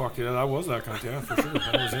guy. Oh fuck yeah, that was that couch. Yeah, for sure.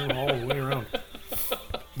 That was him all the way around.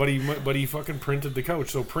 But he fucking printed the couch.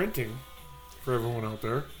 So printing, for everyone out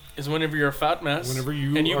there, Is whenever you're a fat mess. Whenever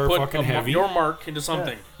you and you are put fucking heavy. your mark into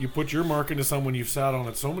something. you put your mark into someone you've sat on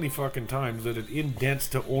it so many fucking times that it indents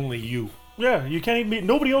to only you. Yeah, you can't even be,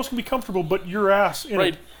 nobody else can be comfortable but your ass in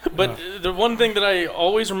Right. it. But the one thing that I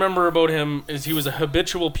always remember about him is he was a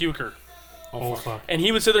habitual puker. Oh fuck. And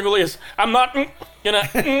he would sit there and go like this, I'm not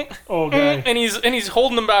gonna Oh, guy. and he's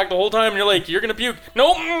holding them back the whole time and you're like, you're gonna puke.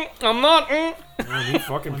 No, I'm not. Man, he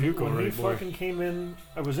fucking puke When already, he boy. fucking came in,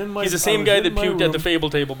 I was in my... He's the I same was guy in that my puked at the room. Fable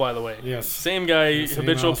table, by the way. Yes. Same guy, Same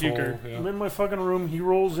habitual asshole, puker. yeah. I'm in my fucking room, he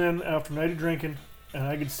rolls in after a night of drinking, and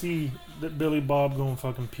I could see that Billy Bob going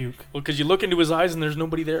fucking puke. Well, because you look into his eyes and there's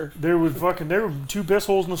nobody there. There were 2 piss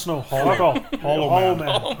holes in the snow. Hollow Man.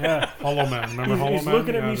 Yeah. Hollow Man. Remember Hollow He's Man?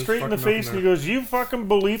 looking at Yeah, me there's straight in the fucking face and he nothing goes, you fucking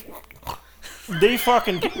believe they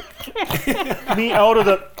fucking me out of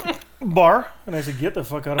the bar? And I said, get the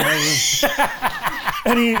fuck out of my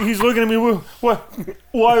room. And he's looking at me, what?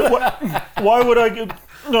 Why would I get...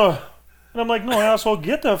 No. And I'm like, no, asshole,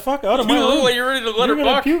 get the fuck out of my You look room. like you're ready to let You're her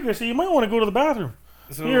gonna buck. puke. I said, you might want to go to the bathroom.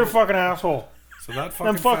 So, You're a fucking asshole. so that fucking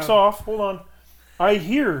And fucks off. Hold on. I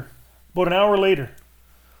hear about an hour later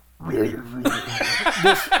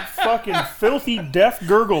this fucking filthy death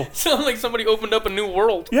gurgle. Sounds like somebody opened up a new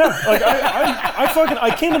world. Yeah, like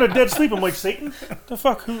I came in a dead sleep. I'm like, Satan, the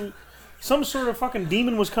fuck, who? Some sort of fucking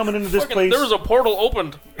demon was coming into this place. There was a portal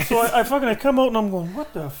opened. So I come out and I'm going,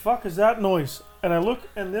 what the fuck is that noise? And I look,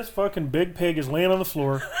 and this fucking big pig is laying on the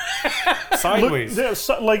floor, sideways.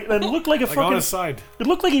 and looked like a Like fucking. on his side. It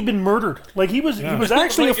looked like he'd been murdered. Like he was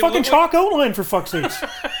actually Like a it fucking looked chalk outline for fuck's sakes.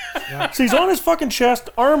 So he's on his fucking chest,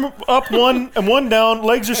 arm up one and one down,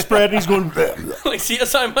 legs are spread, and he's going. Like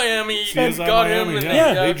CSI Miami. CSI got Miami, him. And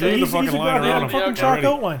yeah. then, They drew the he's fucking a line goddamn around him. fucking Yeah, chalk already.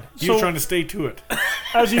 outline. He So was trying to stay to it.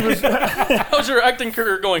 as he was, How's your acting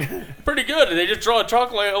career going? Pretty good. They just draw a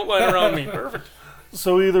chalk outline around me. Perfect.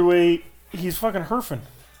 so either way, he's fucking herfing.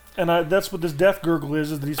 And that's what this death gurgle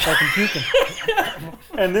is that he's fucking puking.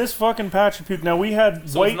 And this fucking patch of puke. Now we had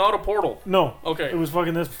So white. it's not a portal. No. Okay. It was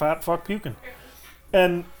fucking this fat fuck puking.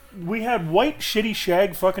 And we had white shitty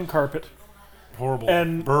shag fucking carpet. Horrible.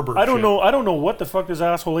 And Berber I don't shit. know. I don't know what the fuck this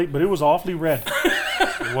asshole ate, but it was awfully red.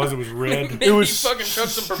 It was red. It was He fucking chucked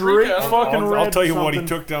some straight paprika. fucking red. I'll tell you what, he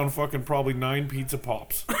something. took down fucking probably 9 pizza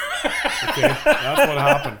pops. Okay? That's what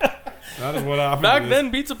happened. That is what happened. Back to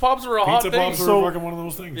then, pizza pops were a hot pizza thing. pops were So- fucking one of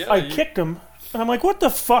those things. Yeah. I kicked him, and I'm like, "What the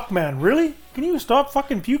fuck, man? Really? Can you stop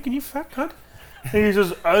fucking puking, you fat cunt?" And he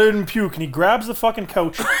says, "I didn't puke." And he grabs the fucking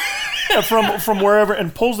couch from wherever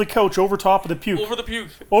and pulls the couch over top of the puke, Over the puke.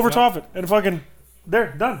 over top of it, and fucking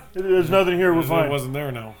there, done. There's nothing here. We're It fine. wasn't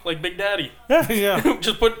there now. Like Big Daddy. Yeah.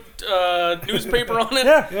 Just put newspaper on it.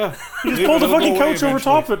 Yeah, Yeah. he just It pulled the will go fucking away couch over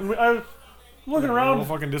top of it. And I'm looking It'll around,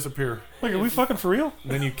 fucking disappear. like, are we fucking for real?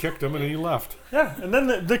 And then you kicked him and then you left. Yeah. And then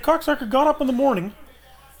the cocksucker got up in the morning.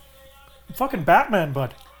 Fucking Batman,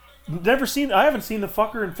 bud. I haven't seen the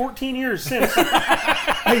fucker in 14 years since.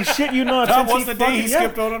 Hey, shit, you not. That since was the day he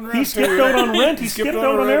skipped out on rent. He skipped out on rent. He skipped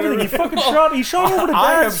out on everything. He fucking shot over to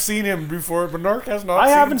I have Dad's. seen him before, but Nark has not I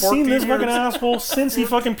seen haven't him seen 14 this years. fucking asshole since he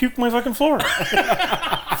fucking puked my fucking floor.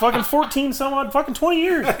 Fucking 14 some odd, fucking 20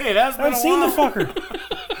 years. Hey, that's been I've a seen the while.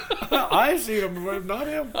 fucker. I've seen him, but not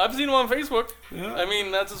him. I've seen him on Facebook. Yeah. I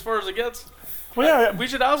mean, that's as far as it gets. Well, yeah, We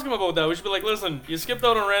should ask him about that. We should be like, listen, you skipped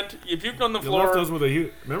out on rent, you puked on the You left floor. us with a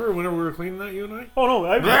huge... Remember whenever we were cleaning that, you and I? oh no,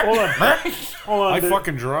 hold on. Hold on. I The-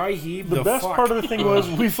 fucking dry heaved The best fuck. part of the thing was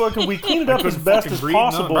we cleaned it up as couldn't best fucking as breathe,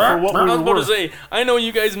 possible none. for what I we was were about to worth. say, I know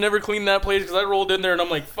you guys never cleaned that place because I rolled in there and I'm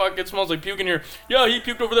like, fuck, it smells like puke in here. Yeah, he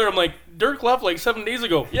puked over there. I'm like, Dirk left like 7 days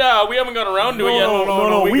ago. Yeah, we haven't got around to it yet.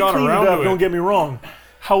 No, we we got cleaned around it up. to it. Don't get me wrong.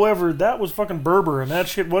 However, that was fucking Berber, and that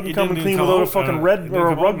shit wasn't It coming didn't clean come without a out, fucking it red didn't or a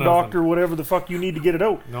come out rug nothing. doctor, whatever the fuck you need to get it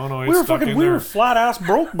out. No, We were stuck in we there. were flat ass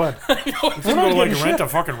broke, bud. You We're didn't not go like getting rent shit. a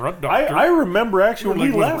fucking rug doctor. I remember actually You were when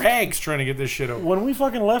like we with left. rags trying to get this shit out. When we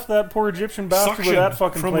fucking left that poor Egyptian bastard Suction with that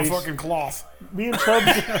fucking from place, a fucking cloth. me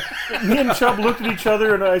and Chubb looked at each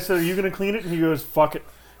other, and I said, "Are you gonna clean it?" And he goes, "Fuck it,"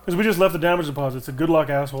 because we just left the damage deposit. So good luck,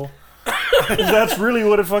 asshole. That's really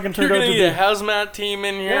what it fucking You're turned out gonna to need be. a hazmat team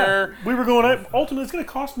in Yeah, here. we were going. Ultimately, it's gonna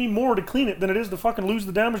cost me more to clean it than it is to fucking lose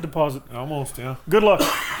the damage deposit. Almost, yeah. Good luck.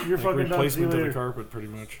 You're Like fucking done. See you replacement of the later. carpet, pretty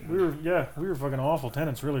much. We were fucking awful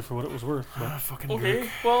tenants, really, for what it was worth. But Fucking Okay, Nark.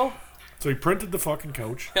 well, So he printed the fucking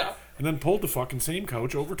couch, yeah. and then pulled the fucking same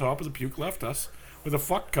couch over top of the puke left us with a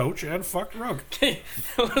fucked couch and fucked rug. Okay,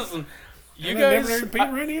 listen. You And guys, never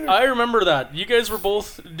paid rent either. I remember that. You guys were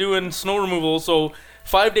both doing snow removal, so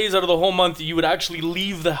 5 days out of the whole month, you would actually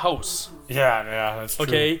leave the house. yeah, that's true.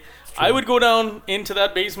 Okay? I would go down into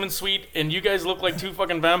that basement suite, and you guys look like two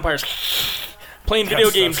fucking vampires playing video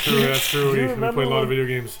games. That's true. That's true. Do you We remember play a lot when- of video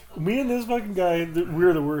games. me and this fucking guy,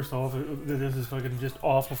 we're the worst. This is fucking just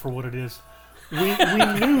awful for what it is. We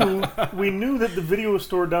knew that the video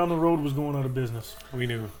store down the road was going out of business. We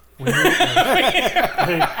knew.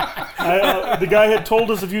 The guy had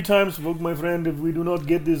told us a few times, "Look, my friend, if we do not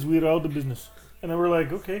get this, we're out of business." And then we're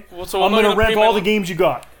like, "Okay, Well, so I'm not gonna rent pay all my- the games you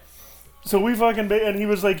got." So we fucking and he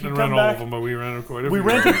was like, "You Didn't come rent all of back." them, but we rented quite a We few.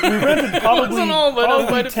 rented probably, Wasn't all, but probably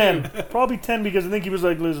quite a 10. Probably 10 because I think he was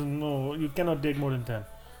like, "Listen, no, you cannot take more than 10."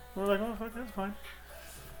 We're like, "Oh, fuck, that's fine."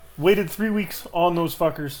 Waited 3 weeks on those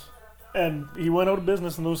fuckers, and he went out of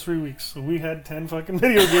business in those 3 weeks. So we had 10 fucking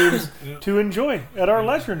video games Yeah. to enjoy at our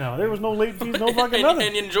leisure now. There was no late fees, no fucking nothing.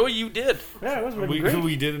 and enjoy you did. Yeah, it was fucking great.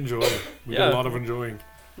 We did enjoy it. We did Yeah. a lot of enjoying.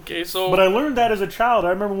 Okay, so But I learned that as a child. I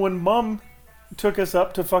remember when Mum took us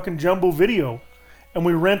up to fucking Jumbo Video, and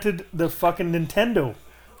we rented the fucking Nintendo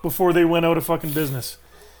before they went out of fucking business.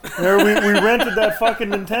 There we rented that fucking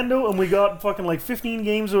Nintendo, and we got fucking like 15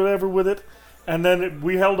 games or whatever with it, and then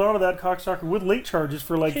we held on to that cocksucker with late charges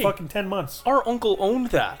for like Hey. fucking 10 months. our uncle owned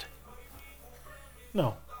that.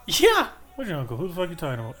 No. Yeah, What's your uncle? Who the fuck you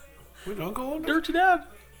talking about? Wait, uncle owned it? your dad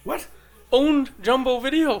What? owned Jumbo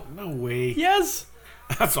Video. No way. Yes,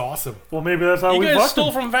 That's awesome. Well, maybe that's how you we guys fucked stole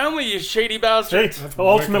him. from family, you shady Hey, bastards. That's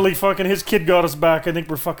ultimately, fucking his kid got us back. I think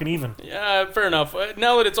we're fucking even. Yeah, fair enough.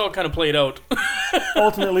 Now that it's all kind of played out,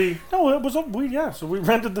 Ultimately, no, it was so we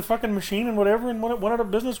rented the fucking machine and whatever, and when it went out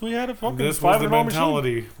of business, we had a fucking This was the $500 machine.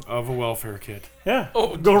 mentality of a welfare kit. Yeah,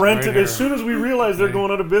 Oh, go rent right it as here. soon as we realize they're Right.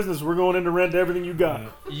 going out of business. We're going in to rent everything you got.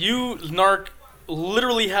 you Nark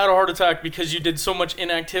literally had a heart attack because you did so much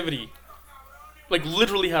inactivity. Like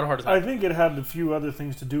literally had a heart attack. I think it had a few other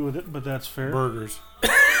things to do with it, but that's fair. Burgers.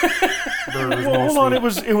 Burgers Well, hold on,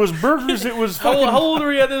 mostly. it was burgers. It was How, fucking how old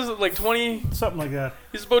are you at this? Like 20? something like that.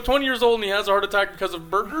 He's about 20 years old and he has a heart attack because of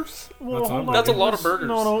burgers? Well, That's hold not on, That's a it lot was- of burgers.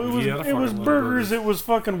 No, it was Yeah, it was fucking lot of burgers. burgers. It was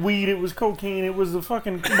fucking weed. It was cocaine. It was the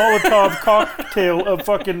fucking Molotov cocktail of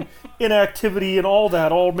fucking inactivity and all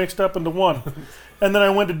that, all mixed up into one. And then I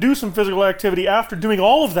went to do some physical activity after doing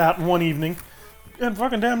all of that in one evening, and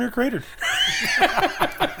fucking damn near cratered.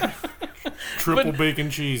 Triple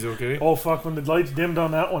bacon cheese, okay? Oh fuck! When the lights dimmed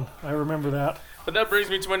on that one, I remember that. But that brings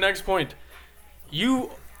me to my next point.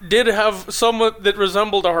 You did have somewhat that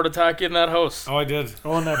resembled a heart attack in that house. Oh, I did.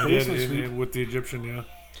 Oh, in that I did basement suite. with the Egyptian, yeah.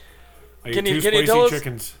 I Can ate you- two can you spicy tell us-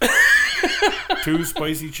 chickens. Two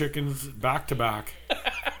spicy chickens back to back.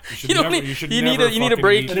 should You don't never- need, should you need never a, you need a fucking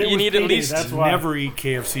break. eat- And it You was need at payday, least. that's why. Never eat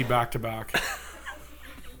KFC back to back.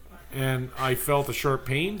 And I felt a sharp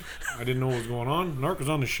pain. I didn't know what was going on. Nark was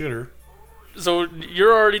on the shitter. So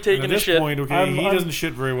you're already And taking at a this shit. point, okay, I'm- he I'm- doesn't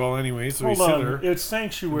shit very well anyway, so Hold he's sit on, there. it's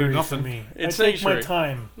sanctuary Do for nothing. me. It's I take my sanctuary.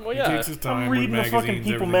 time. Well, He yeah. takes his time I'm with reading the fucking magazines,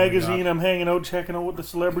 People everything like magazine. that. I'm hanging out, checking out what the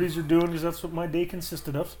celebrities are doing because that's what my day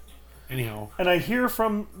consisted of. Anyhow, And I hear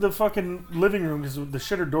from the fucking living room because the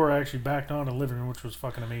shitter door actually backed on the living room, which was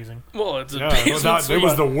fucking amazing. Well, it's a yeah, basement it suite.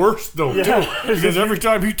 was the worst though, Yeah. too. Because every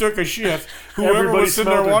time he took a shit, whoever Everybody was sitting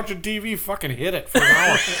there smelled it. watching TV fucking hit it for an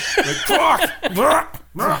hour.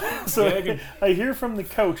 Like, So Gagging. I hear from the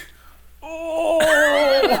couch,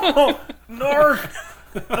 "Oh, Nark,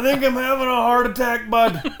 I think I'm having a heart attack,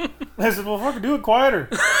 bud." I said, "Well, fucking do it quieter."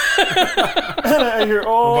 And I hear,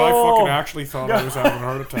 "Oh." Well, I fucking actually thought I was having a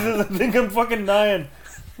heart He attack. says, "I think I'm fucking dying."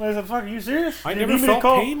 And I said, "Fuck, are you serious? I Do you never need me to felt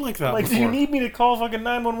call- pain like that Like, do you before. need me to call fucking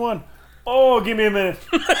 911? Oh, give me a minute.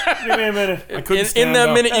 Give me a minute." I couldn't In stand that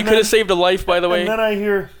up. minute, you And could have then- saved a life, by the way. And then I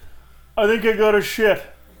hear, "I think I got a shit.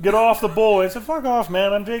 Get off the bowl." I said, "Fuck off,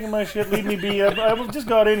 man. I'm taking my shit. Leave me be. I just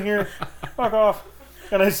got in here. Fuck off."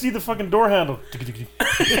 and I see the fucking door handle.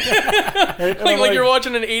 Right? Like you're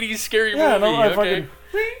watching an 80s scary movie. No, I okay.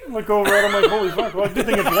 fucking look over at him like, holy fuck. Well, good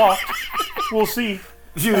thing it's locked. We'll see.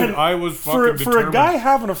 Dude, And I was fucking for a guy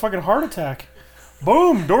having a fucking heart attack.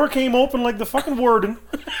 Boom, door came open like the fucking warden,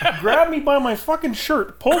 grabbed me by my fucking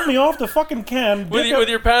shirt, pulled me off the fucking can. With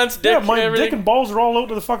your pants, dick, yeah, my everything. dick and balls are all out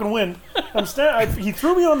to the fucking wind. He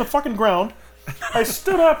threw me on the fucking ground. I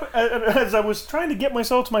stood up, as I was trying to get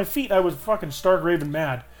myself to my feet, I was fucking stark raving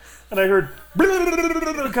mad. And I heard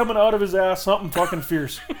coming out of his ass, something fucking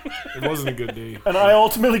fierce. It wasn't a good day. And I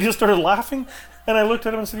ultimately just started laughing. And I looked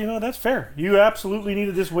at him and said, you know, that's fair. You absolutely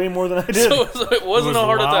needed this way more than I did. So it wasn't a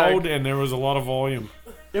heart loud attack. And there was a lot of volume.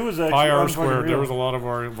 It was actually Pi R unfucking squared. real. There was a lot of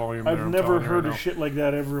volume there. I've I'm never telling you heard right of now. shit like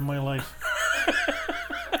that ever in my life.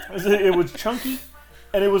 It was chunky,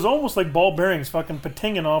 and it was almost like ball bearings fucking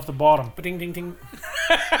patinging off the bottom. Ding ding ding.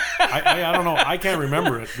 I don't know. I can't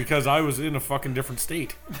remember it because I was in a fucking different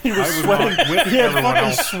state. He was I was sweating. not with He had everyone fucking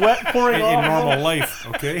else sweat pouring in off. normal life.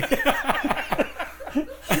 Okay.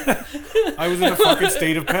 I was in a fucking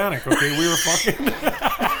state of panic. Okay, we were fucking.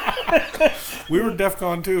 We were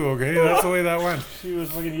DEFCON 2. Okay, that's the way that went. He was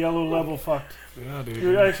fucking yellow level fucked. Yeah, dude.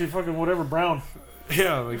 You were actually fucking whatever brown.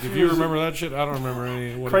 Yeah, like if you remember that shit, I don't remember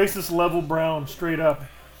any. Crisis level brown, straight up.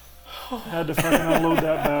 Had to fucking unload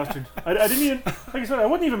that bastard. I didn't even, like I said, I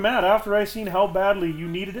wasn't even mad after I seen how badly you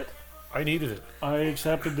needed it. I needed it. I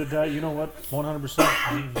accepted that, you know what,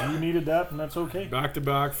 100%. You needed that, and that's okay. Back to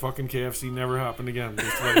back, fucking KFC never happened again.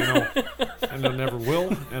 Just to let you know. And it never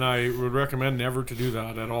will, and I would recommend never to do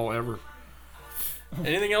that at all, ever.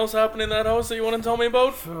 Anything else happened in that house that you want to tell me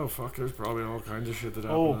about? Oh, fuck, there's probably all kinds of shit that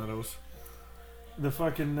happened in that house. The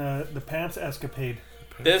fucking, the pants escapade.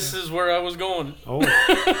 This is where I was going. Oh.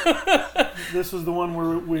 This was the one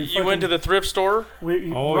where we You went to the thrift store?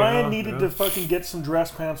 Ryan needed to fucking get some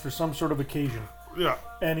dress pants for some sort of occasion. Yeah.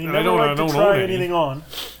 And he never liked to try anything on.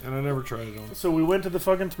 And I never tried it on. So we went to the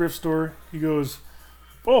fucking thrift store. He goes,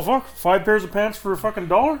 oh, fuck, 5 pairs of pants for a fucking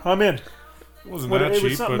 $1? I'm in. It wasn't that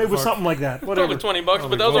cheap, it was something like that. Whatever. Probably $20,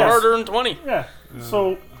 but those are hard-earned 20. Yeah.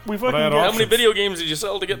 So we fucking How many video games did you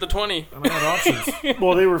sell to get the 20? And I had options.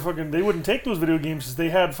 Well, they wouldn't take those video games because they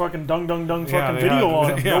had fucking dung fucking video on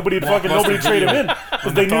them. Yeah, Nobody traded them in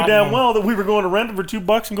because they knew damn well that we were going to rent them for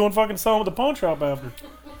 $2 and go and fucking sell them at the pawn shop after.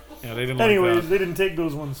 Yeah, they didn't. Anyways, like that. they didn't take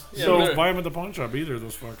those ones. Yeah, so don't buy them at the pawn shop either.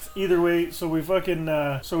 Those fucks. Either way, so we fucking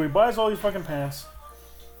so he buys all these fucking pants.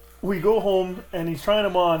 We go home and he's trying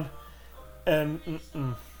them on, and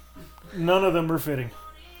none of them are fitting.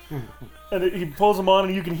 And he pulls them on,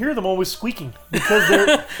 and you can hear them always squeaking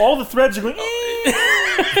because all the threads are going.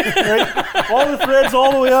 Right? All the threads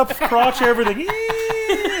all the way up, crotch, everything.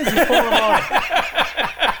 As he's pulling them on.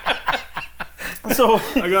 So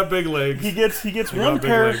I got big legs. He gets one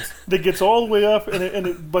pair that gets all the way up,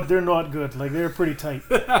 but they're not good. Like they're pretty tight.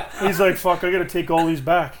 He's like, "Fuck, I got to take all these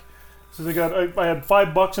back." So I had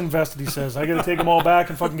 $5 invested. He says, "I got to take them all back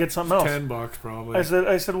and fucking get something else." $10 probably.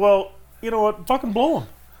 I said, "Well, you know what? Fucking blow them."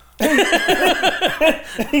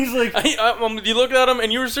 He's like, you looked at him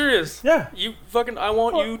and you were serious. Yeah. I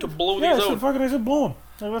want you to blow these out. I said, blow them.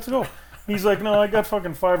 Like, let's go. He's like, no, I got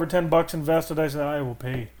fucking $5 or $10 invested. I said, I will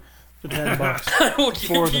pay the $10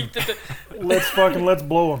 for them. Let's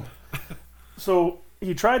blow them. So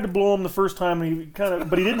he tried to blow them the first time, and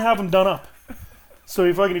but he didn't have them done up. So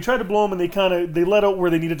he tried to blow them, and they let out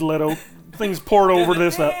where they needed to let out. Things poured over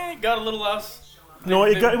this up. Got a little less. No,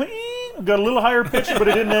 it got a little higher pitch, but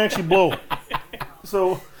it didn't actually blow.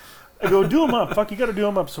 So I go, do them up. Fuck, you got to do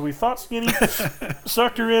them up. So we thought skinny,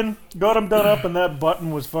 sucked her in, got them done up, and that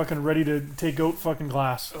button was fucking ready to take out fucking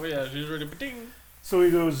glass. Oh yeah, she's ready. Ba-ding. So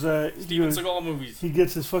he goes, Steven Seagal movies. He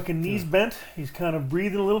gets his fucking knees bent. He's kind of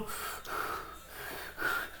breathing a little.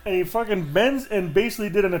 And he fucking bends and basically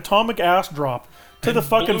did an atomic ass drop to the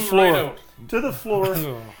fucking floor. Right to the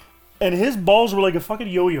floor. And his balls were like a fucking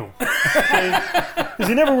yo-yo. Because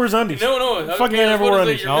he never wears undies. No. Fucking never wear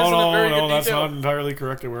undies. No, that's not entirely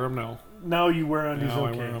correct. I wear them now. Now you wear undies, Now I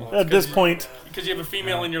okay. wear them. At this point. Because you have a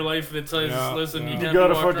female in your life that says, listen, you can't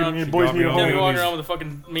gotta be walking fucking, around. boys need a You can't be home. walking around with a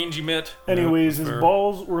fucking mangy mitt. Anyways, Yeah, his fair.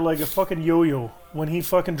 balls were like a fucking yo-yo. When he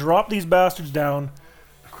fucking dropped these bastards down,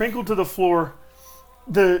 crinkled to the floor,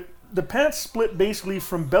 the pants split basically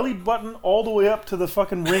from belly button all the way up to the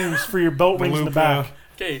fucking rings for your belt rings in the back.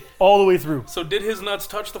 Okay. All the way through. So did his nuts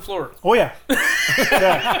touch the floor? Oh yeah.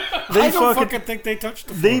 Yeah. I don't fucking think they touched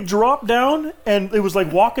the floor. They dropped down and it was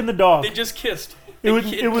like walking the dog. They just kissed. It was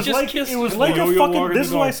Just like kissed it was him. like a Yo-yo fucking. walking This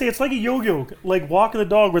the is why I dog. say it's like a yo-yo, like walking the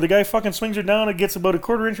dog, where the guy fucking swings her down and gets about a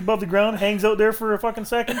quarter inch above the ground, hangs out there for a fucking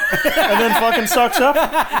second, and then fucking sucks up.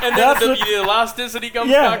 And then the elasticity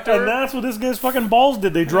comes Yeah, back to and her. that's what this guy's fucking balls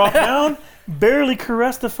did. They dropped down, barely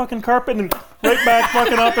caressed the fucking carpet, and right back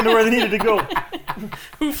fucking up into where they needed to go.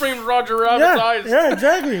 Who framed Roger Rabbit's eyes? Yeah,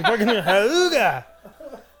 exactly. Fucking hauga.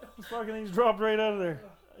 This fucking thing's dropped right out of there.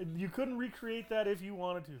 You couldn't recreate that if you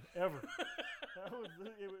wanted to, ever. That was,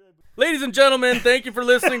 Ladies and gentlemen, thank you for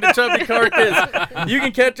listening to Chubby Carcass. You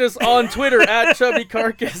can catch us on Twitter at Chubby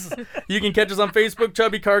Carcass. You can catch us on Facebook,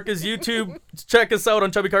 Chubby Carcass. YouTube, check us out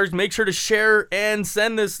on Chubby Carcass. Make sure to share and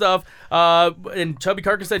send this stuff. And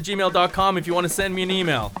chubbycarcass@gmail.com if you want to send me an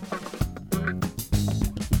email.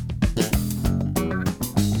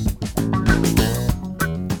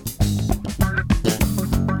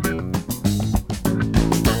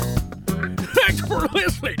 Thanks for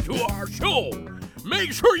listening to our show.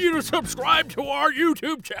 Make sure you to subscribe to our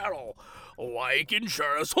YouTube channel, like and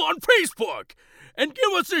share us on Facebook, and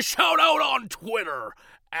give us a shout out on Twitter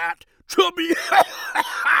at Chubby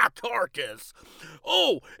Carcass.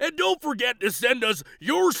 Oh, and don't forget to send us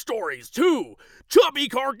your stories to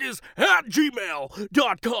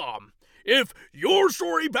chubbycarcass@gmail.com. If your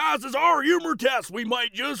story passes our humor test, we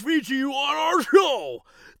might just feature you on our show.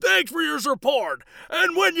 Thanks for your support.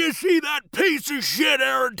 And when you see that piece of shit,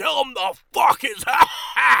 Aaron, tell him the fuck is a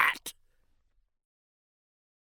hat.